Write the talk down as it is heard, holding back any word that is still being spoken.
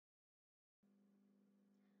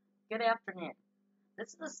Good afternoon.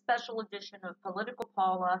 This is a special edition of Political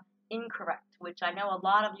Paula Incorrect, which I know a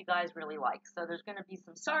lot of you guys really like. So there's going to be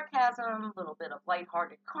some sarcasm, a little bit of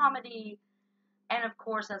lighthearted comedy, and of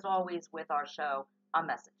course, as always with our show, a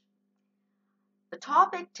message. The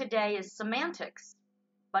topic today is semantics,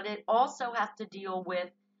 but it also has to deal with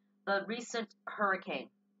the recent hurricane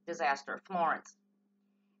disaster, Florence.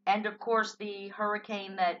 And of course, the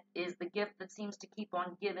hurricane that is the gift that seems to keep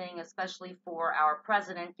on giving, especially for our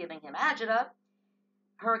president giving him agita,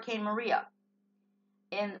 Hurricane Maria.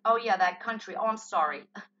 Oh yeah, that country, oh I'm sorry,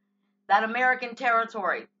 that American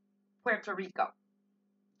territory, Puerto Rico.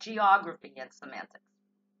 Geography and semantics.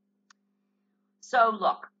 So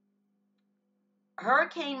look,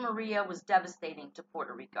 Hurricane Maria was devastating to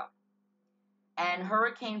Puerto Rico. And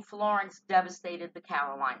Hurricane Florence devastated the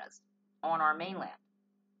Carolinas on our mainland.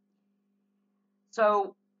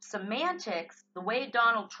 So semantics, the way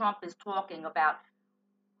Donald Trump is talking about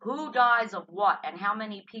who dies of what and how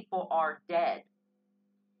many people are dead,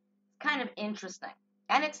 it's kind of interesting.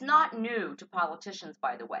 And it's not new to politicians,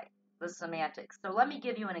 by the way, the semantics. So let me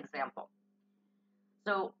give you an example.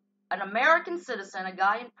 So an American citizen, a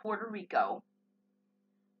guy in Puerto Rico,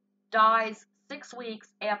 dies 6 weeks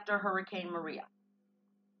after Hurricane Maria.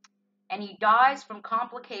 And he dies from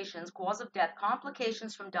complications, cause of death,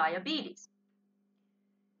 complications from diabetes.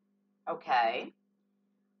 Okay.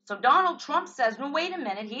 So Donald Trump says, no, wait a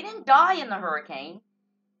minute, he didn't die in the hurricane.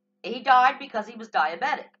 He died because he was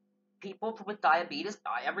diabetic. People with diabetes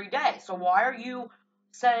die every day. So why are you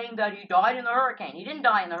saying that he died in the hurricane? He didn't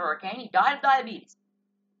die in the hurricane. He died of diabetes.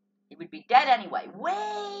 He would be dead anyway.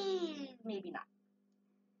 Wait, maybe not.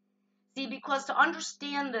 See, because to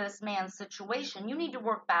understand this man's situation, you need to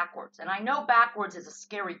work backwards. And I know backwards is a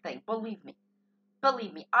scary thing. Believe me.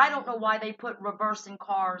 Believe me. I don't know why they put reverse in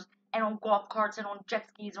cars and on golf carts and on jet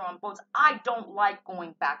skis or on boats. I don't like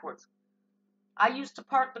going backwards. I used to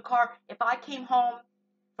park the car. If I came home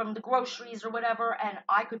from the groceries or whatever and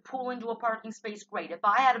I could pull into a parking space, great. If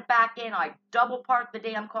I had to back in, I'd double park the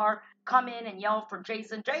damn car, come in and yell for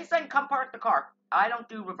Jason, Jason, come park the car. I don't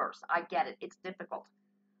do reverse. I get it. It's difficult.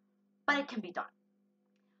 But it can be done.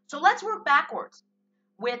 So let's work backwards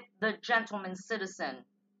with the gentleman citizen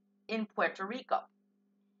in Puerto Rico.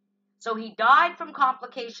 So he died from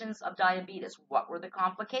complications of diabetes. What were the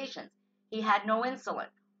complications? He had no insulin.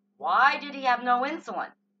 Why did he have no insulin?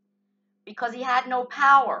 Because he had no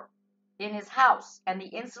power in his house, and the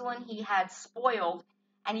insulin he had spoiled,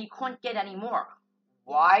 and he couldn't get any more.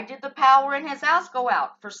 Why did the power in his house go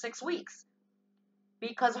out for 6 weeks?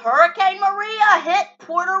 Because Hurricane Maria hit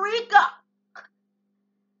Puerto Rico.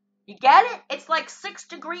 You get it? It's like 6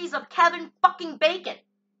 degrees of Kevin fucking Bacon.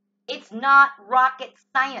 It's not rocket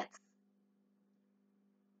science.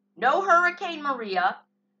 No Hurricane Maria,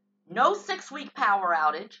 no 6-week power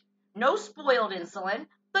outage, no spoiled insulin.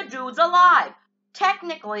 The dude's alive.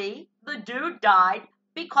 Technically, the dude died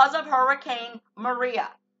because of Hurricane Maria.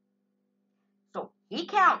 So he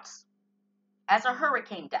counts as a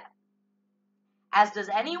hurricane death, as does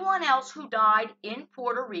anyone else who died in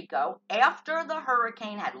Puerto Rico after the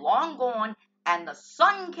hurricane had long gone and the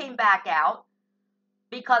sun came back out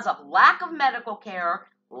because of lack of medical care,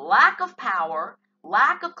 lack of power,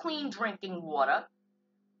 lack of clean drinking water.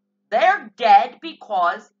 They're dead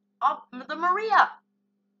because of the Maria.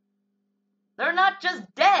 They're not just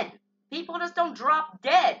dead. People just don't drop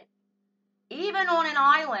dead. Even on an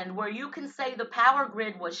island where you can say the power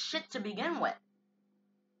grid was shit to begin with.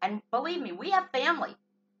 And believe me, we have family.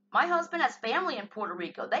 My husband has family in Puerto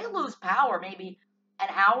Rico. They lose power maybe an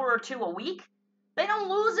hour or two a week. They don't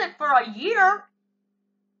lose it for a year.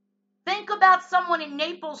 Think about someone in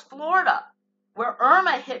Naples, Florida, where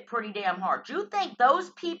Irma hit pretty damn hard. Do you think those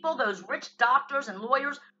people, those rich doctors and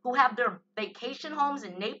lawyers who have their vacation homes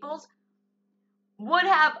in Naples, would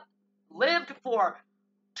have lived for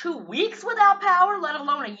 2 weeks without power, let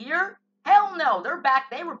alone a year? Hell no,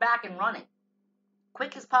 they were back and running.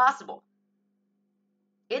 Quick as possible.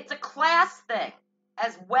 It's a class thing,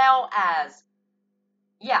 as well as,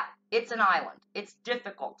 yeah, it's an island. It's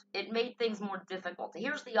difficult. It made things more difficult.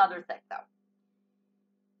 Here's the other thing, though.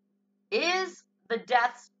 Is the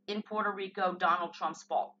deaths in Puerto Rico Donald Trump's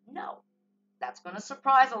fault? No. That's going to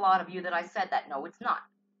surprise a lot of you that I said that. No, it's not.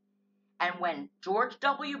 And when George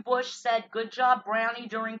W. Bush said, good job, Brownie,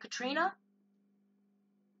 during Katrina,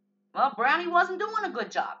 well, Brownie wasn't doing a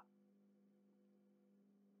good job.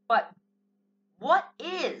 But what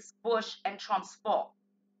is Bush and Trump's fault?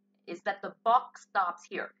 Is that the buck stops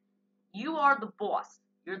here. You are the boss.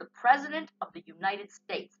 You're the president of the United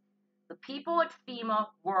States. The people at FEMA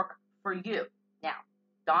work for you. Now,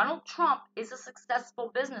 Donald Trump is a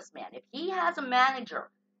successful businessman. If he has a manager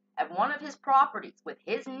at one of his properties with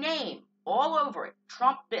his name all over it,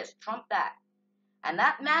 Trump this, Trump that, and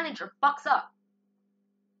that manager fucks up.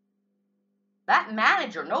 That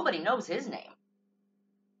manager, nobody knows his name.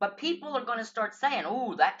 But people are going to start saying,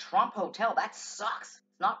 ooh, that Trump hotel, that sucks.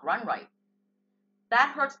 It's not run right.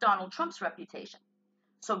 That hurts Donald Trump's reputation.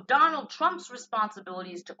 So Donald Trump's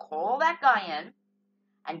responsibility is to call that guy in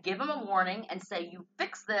and give him a warning and say, you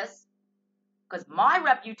fix this, because my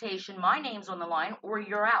reputation, my name's on the line, or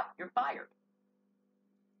you're out, you're fired.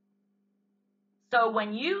 So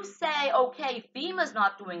when you say, okay, FEMA's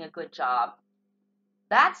not doing a good job,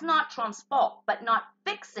 that's not Trump's fault. But not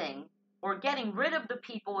fixing or getting rid of the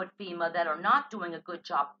people at FEMA that are not doing a good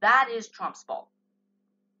job, that is Trump's fault.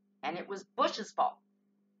 And it was Bush's fault.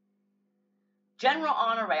 General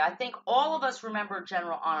Honore, I think all of us remember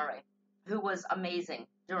General Honore, who was amazing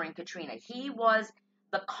during Katrina. He was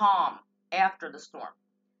the calm after the storm.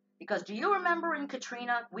 Because do you remember in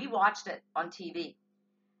Katrina, we watched it on TV.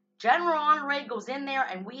 General Honore goes in there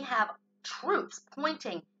and we have troops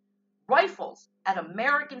pointing rifles at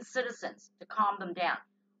American citizens to calm them down.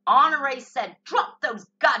 Honore said, drop those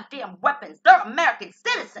goddamn weapons. They're American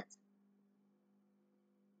citizens.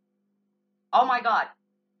 Oh my God.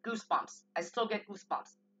 Goosebumps. I still get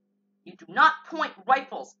goosebumps. You do not point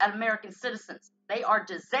rifles at American citizens. They are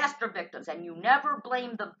disaster victims, and you never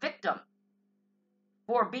blame the victim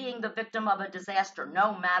for being the victim of a disaster,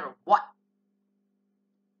 no matter what.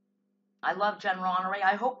 I love General Honore.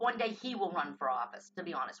 I hope one day he will run for office, to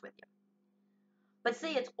be honest with you. But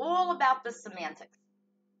see, it's all about the semantics.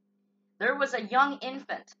 There was a young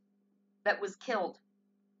infant that was killed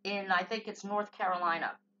in, I think it's North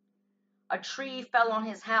Carolina. A tree fell on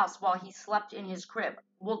his house while he slept in his crib.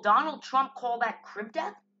 Will Donald Trump call that crib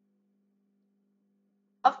death?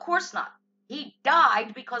 Of course not. He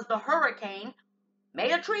died because the hurricane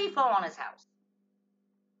made a tree fall on his house.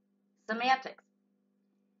 Semantics.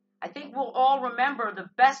 I think we'll all remember the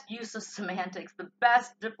best use of semantics, the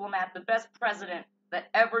best diplomat, the best president that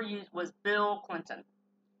ever used was Bill Clinton.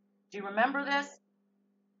 Do you remember this?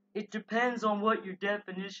 It depends on what your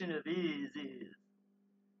definition of is.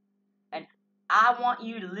 And I want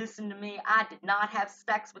you to listen to me. I did not have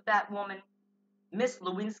sex with that woman, Miss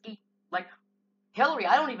Lewinsky. Like, Hillary,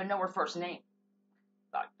 I don't even know her first name.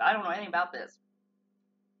 I don't know anything about this.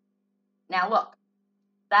 Now look,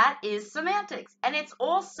 that is semantics. And it's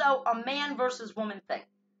also a man versus woman thing.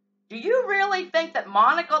 Do you really think that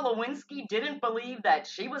Monica Lewinsky didn't believe that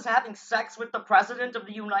she was having sex with the President of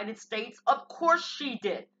the United States? Of course she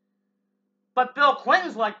did. But Bill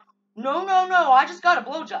Clinton's like, no, I just got a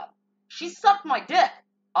blowjob. She sucked my dick.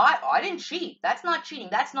 I didn't cheat. That's not cheating.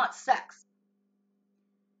 That's not sex.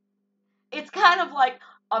 It's kind of like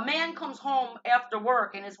a man comes home after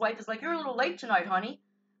work and his wife is like, you're a little late tonight, honey.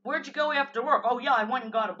 Where'd you go after work? Oh, yeah, I went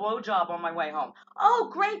and got a blowjob on my way home. Oh,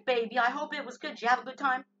 great, baby. I hope it was good. Did you have a good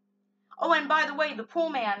time? Oh, and by the way, the pool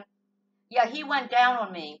man, yeah, he went down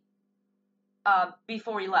on me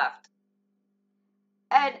before he left.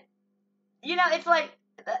 And, you know, it's like,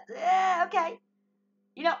 okay.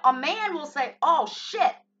 You know, a man will say, oh,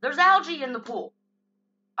 shit, there's algae in the pool.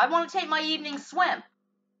 I want to take my evening swim.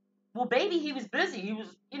 Well, baby, he was busy. He was,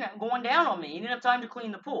 going down on me. He didn't have time to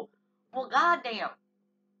clean the pool. Well, goddamn.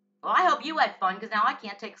 Well, I hope you had fun because now I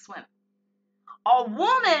can't take a swim. A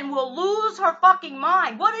woman will lose her fucking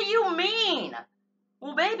mind. What do you mean?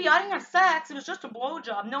 Well, baby, I didn't have sex. It was just a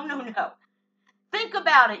blowjob. No. Think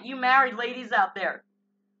about it, you married ladies out there.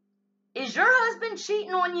 Is your husband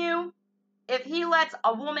cheating on you if he lets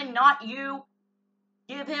a woman, not you,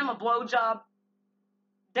 give him a blowjob?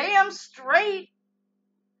 Damn straight.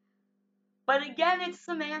 But again, it's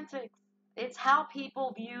semantics. It's how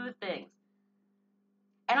people view things.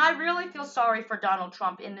 And I really feel sorry for Donald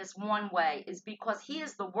Trump in this one way, is because he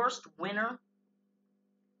is the worst winner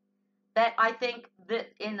that I think that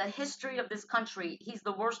in the history of this country, he's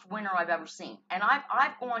the worst winner I've ever seen. And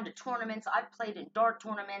I've gone to tournaments, I've played in dart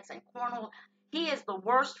tournaments and cornhole. He is the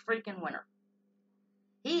worst freaking winner.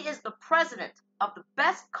 He is the president of the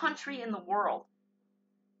best country in the world.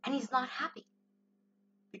 And he's not happy.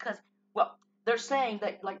 Because, well, they're saying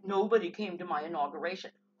that, like, nobody came to my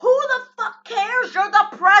inauguration. Who the fuck cares? You're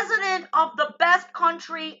the president of the best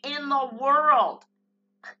country in the world.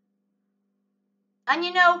 And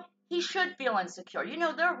he should feel insecure.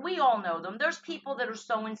 We all know them. There's people that are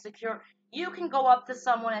so insecure. You can go up to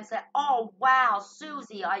someone and say, oh, wow,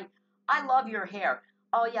 Susie, I love your hair.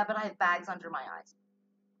 Oh, yeah, but I have bags under my eyes.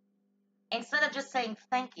 Instead of just saying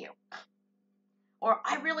thank you. Or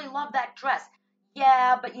I really love that dress.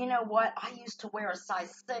 Yeah, but you know what? I used to wear a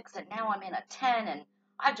size 6 and now I'm in a 10 and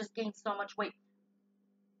I've just gained so much weight.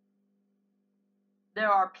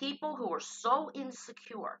 There are people who are so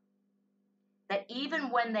insecure that even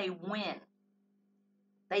when they win,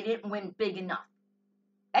 they didn't win big enough.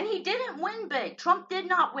 And he didn't win big. Trump did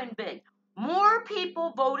not win big. More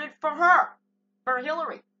people voted for her, for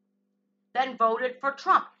Hillary, than voted for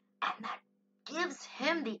Trump. And that gives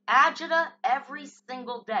him the agita every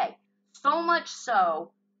single day. So much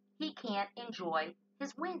so, he can't enjoy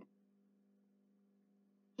his win.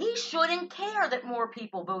 He shouldn't care that more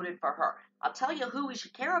people voted for her. I'll tell you who he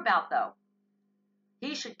should care about, though.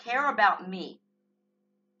 He should care about me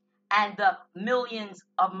and the millions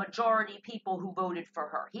of majority people who voted for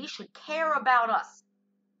her. He should care about us.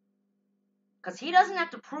 Because he doesn't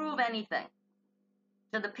have to prove anything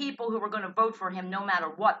to the people who are going to vote for him no matter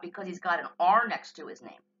what, because he's got an R next to his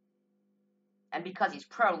name. And because he's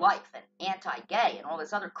pro-life and anti-gay and all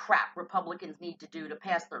this other crap Republicans need to do to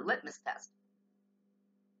pass their litmus test.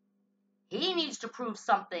 He needs to prove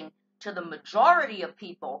something to the majority of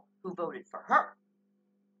people who voted for her.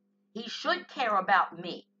 He should care about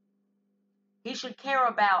me. He should care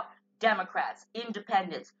about Democrats,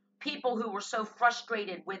 independents, people who were so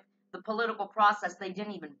frustrated with the political process they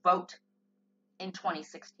didn't even vote in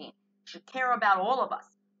 2016. He should care about all of us.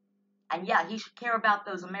 And yeah, he should care about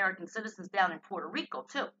those American citizens down in Puerto Rico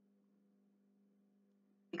too.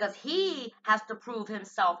 Because he has to prove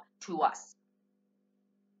himself to us.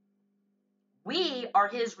 We are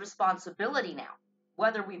his responsibility now,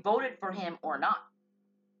 whether we voted for him or not.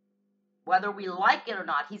 Whether we like it or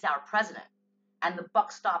not, he's our president. And the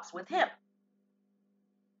buck stops with him.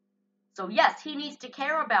 So yes, he needs to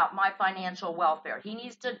care about my financial welfare. He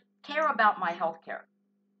needs to care about my health care.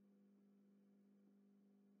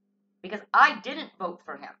 Because I didn't vote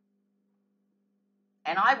for him.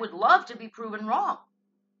 And I would love to be proven wrong.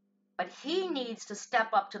 But he needs to step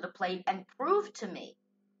up to the plate and prove to me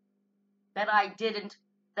that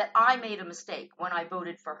I made a mistake when I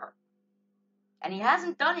voted for her. And he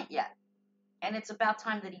hasn't done it yet. And it's about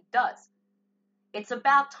time that he does. It's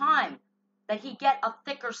about time that he get a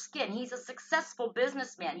thicker skin. He's a successful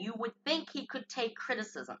businessman. You would think he could take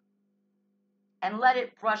criticism and let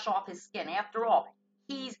it brush off his skin. After all,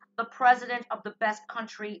 he's the president of the best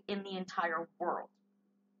country in the entire world.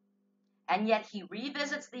 And yet he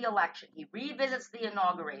revisits the election. He revisits the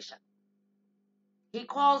inauguration. He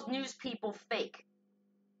calls news people fake.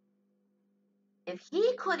 If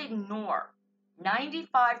he could ignore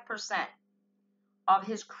 95% of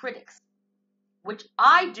his critics, which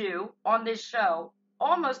I do on this show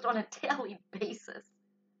almost on a daily basis,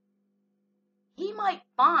 he might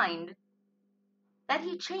find that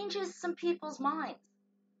he changes some people's minds.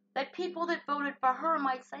 That people that voted for her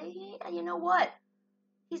might say, yeah, you know what?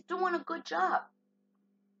 He's doing a good job.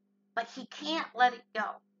 But he can't let it go.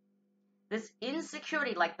 This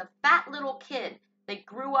insecurity, like the fat little kid that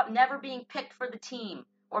grew up never being picked for the team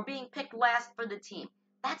or being picked last for the team.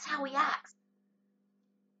 That's how he acts.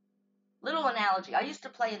 Little analogy. I used to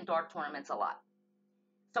play in dart tournaments a lot.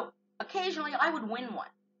 So occasionally I would win one.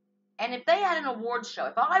 And if they had an awards show,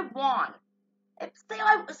 if I won, say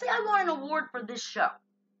I won an award for this show,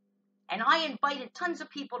 and I invited tons of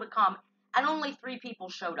people to come, and only 3 people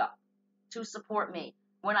showed up to support me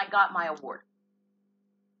when I got my award.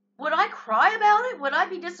 Would I cry about it? Would I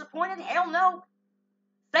be disappointed? Hell no.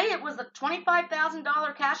 Say it was a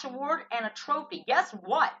 $25,000 cash award and a trophy. Guess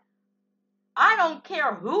what? I don't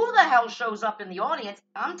care who the hell shows up in the audience.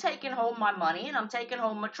 I'm taking home my money and I'm taking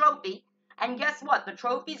home my trophy. And guess what? The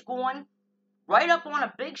trophy's going right up on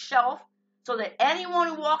a big shelf so that anyone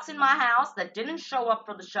who walks in my house that didn't show up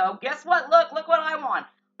for the show, guess what? Look what I won.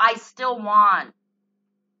 I still won.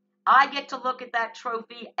 I get to look at that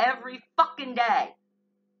trophy every fucking day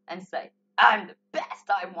and say, I'm the best.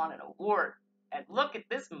 I won an award. And look at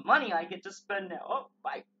this money I get to spend now. Oh,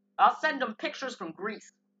 my. I'll send them pictures from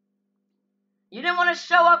Greece. You didn't want to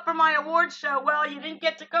show up for my award show. Well, you didn't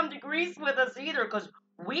get to come to Greece with us either, because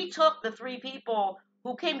we took the 3 people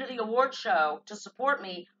who came to the award show to support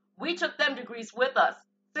me. We took them to Greece with us,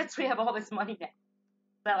 since we have all this money now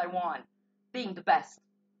that I won, being the best,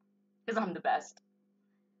 because I'm the best.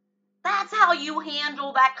 That's how you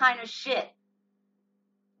handle that kind of shit.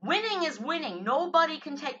 Winning is winning. Nobody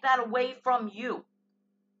can take that away from you.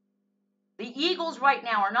 The Eagles right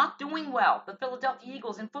now are not doing well, the Philadelphia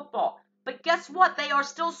Eagles in football. But guess what? They are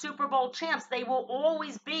still Super Bowl champs. They will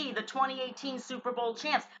always be the 2018 Super Bowl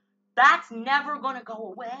champs. That's never going to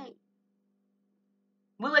go away.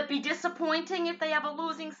 Will it be disappointing if they have a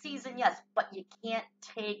losing season? Yes, but you can't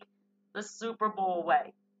take the Super Bowl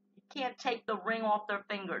away. You can't take the ring off their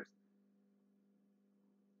fingers.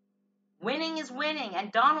 Winning is winning,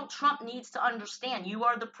 and Donald Trump needs to understand you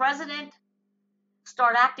are the president.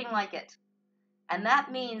 Start acting like it. And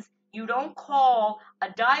that means you don't call a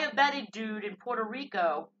diabetic dude in Puerto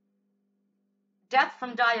Rico death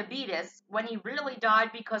from diabetes when he really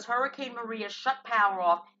died because Hurricane Maria shut power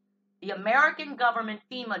off. The American government,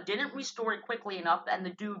 FEMA, didn't restore it quickly enough, and the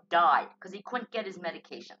dude died because he couldn't get his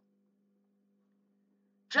medication.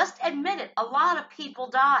 Just admit it. A lot of people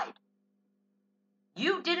died.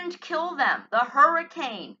 You didn't kill them. The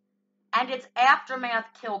hurricane and its aftermath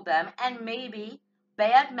killed them, and maybe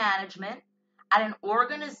bad management at an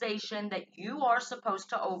organization that you are supposed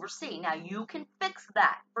to oversee. Now, you can fix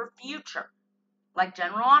that for future. Like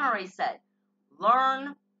General Honore said,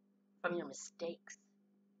 learn from your mistakes.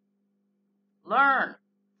 Learn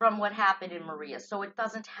from what happened in Maria so it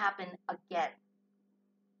doesn't happen again.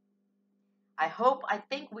 I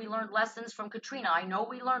think we learned lessons from Katrina. I know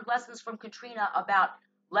we learned lessons from Katrina about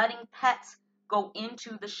letting pets go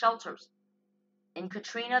into the shelters. In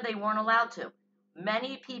Katrina, they weren't allowed to.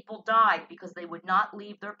 Many people died because they would not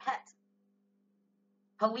leave their pets.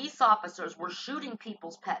 Police officers were shooting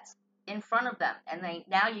people's pets in front of them, and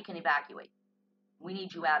now you can evacuate. We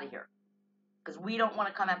need you out of here because we don't want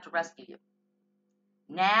to come out to rescue you.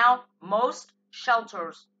 Now, most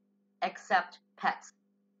shelters accept pets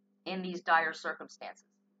in these dire circumstances.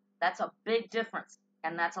 That's a big difference,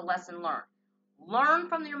 and that's a lesson learned. Learn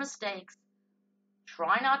from your mistakes.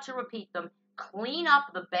 Try not to repeat them. Clean up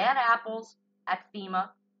the bad apples at FEMA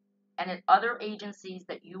and at other agencies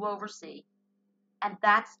that you oversee. And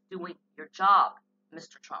that's doing your job,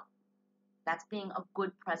 Mr. Trump. That's being a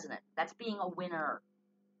good president. That's being a winner.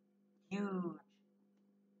 Huge.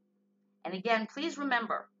 And again, please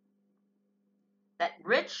remember that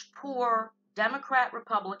rich, poor, Democrat,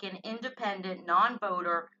 Republican, independent,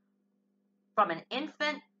 non-voter, from an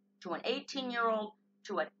infant to an 18-year-old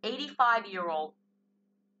to an 85-year-old,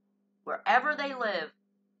 wherever they live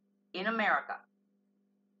in America,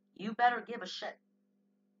 you better give a shit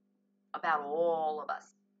about all of us.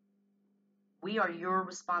 We are your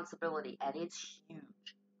responsibility, and it's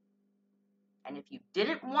huge. And if you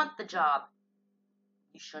didn't want the job,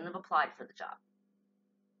 you shouldn't have applied for the job.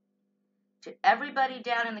 To everybody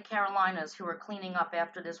down in the Carolinas who are cleaning up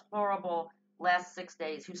after this horrible last 6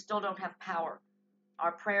 days, who still don't have power,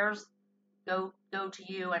 our prayers go to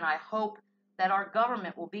you, and I hope that our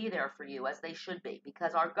government will be there for you as they should be,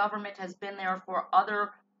 because our government has been there for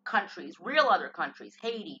other countries, real other countries,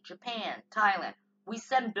 Haiti, Japan, Thailand. We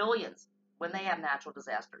send billions when they have natural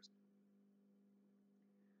disasters.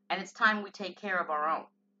 And it's time we take care of our own,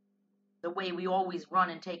 the way we always run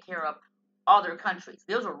and take care of other countries.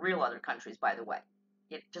 Those are real other countries, by the way.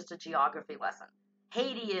 It's just a geography lesson.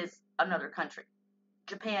 Haiti is another country.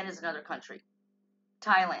 Japan is another country.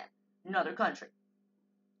 Thailand, another country.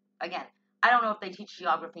 Again, I don't know if they teach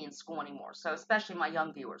geography in school anymore, so especially my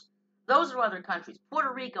young viewers. Those are other countries.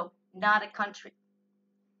 Puerto Rico, not a country.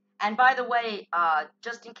 And by the way,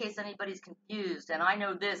 just in case anybody's confused, and I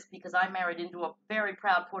know this because I married into a very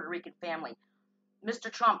proud Puerto Rican family,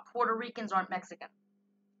 Mr. Trump, Puerto Ricans aren't Mexican.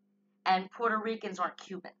 And Puerto Ricans aren't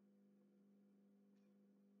Cuban.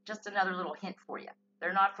 Just another little hint for you.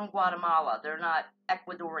 They're not from Guatemala. They're not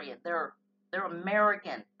Ecuadorian. They're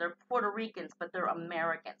American. They're Puerto Ricans, but they're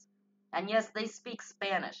Americans. And yes, they speak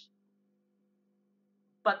Spanish,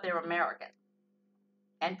 but they're American.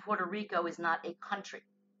 And Puerto Rico is not a country.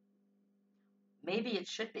 Maybe it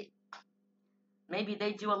should be. Maybe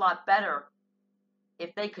they'd do a lot better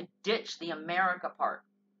if they could ditch the America part.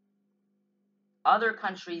 Other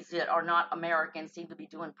countries that are not American seem to be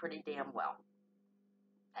doing pretty damn well.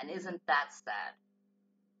 And isn't that sad?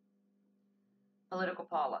 Political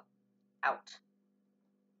Paula, out.